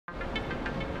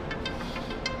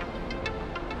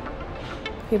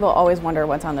People always wonder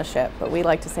what's on the ship, but we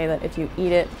like to say that if you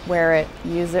eat it, wear it,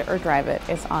 use it, or drive it,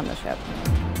 it's on the ship.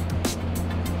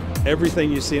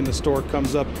 Everything you see in the store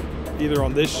comes up either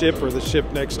on this ship or the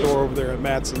ship next door over there at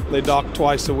Matson. They dock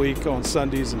twice a week on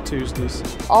Sundays and Tuesdays.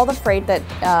 All the freight that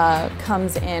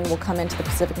comes in will come into the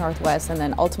Pacific Northwest and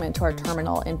then ultimately to our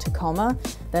terminal in Tacoma.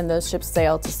 Then those ships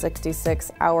sail to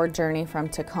 66-hour journey from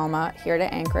Tacoma here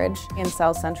to Anchorage. In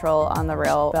South Central on the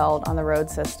rail belt, on the road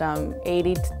system,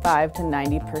 85 to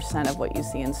 90% of what you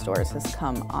see in stores has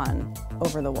come on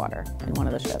over the water in one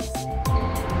of the ships.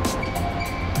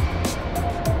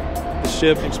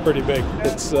 The ship is pretty big.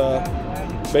 It's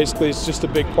basically it's just a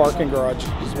big parking garage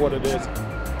is what it is.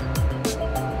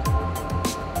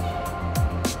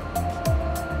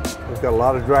 We've got a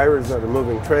lot of drivers that are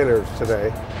moving trailers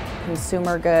today.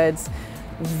 Consumer goods,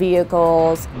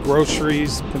 vehicles,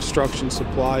 Groceries, construction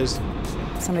supplies.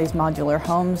 some of these modular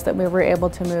homes that we were able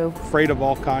to move. Freight of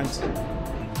all kinds.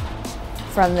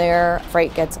 From there,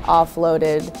 freight gets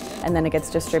offloaded and then it gets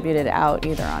distributed out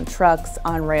either on trucks,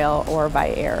 on rail, or by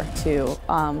air to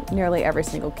nearly every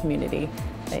single community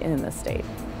in the state.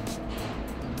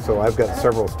 So I've got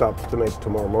several stops to make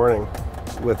tomorrow morning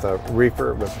with a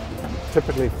reefer with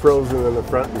typically frozen in the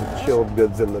front and chilled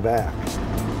goods in the back.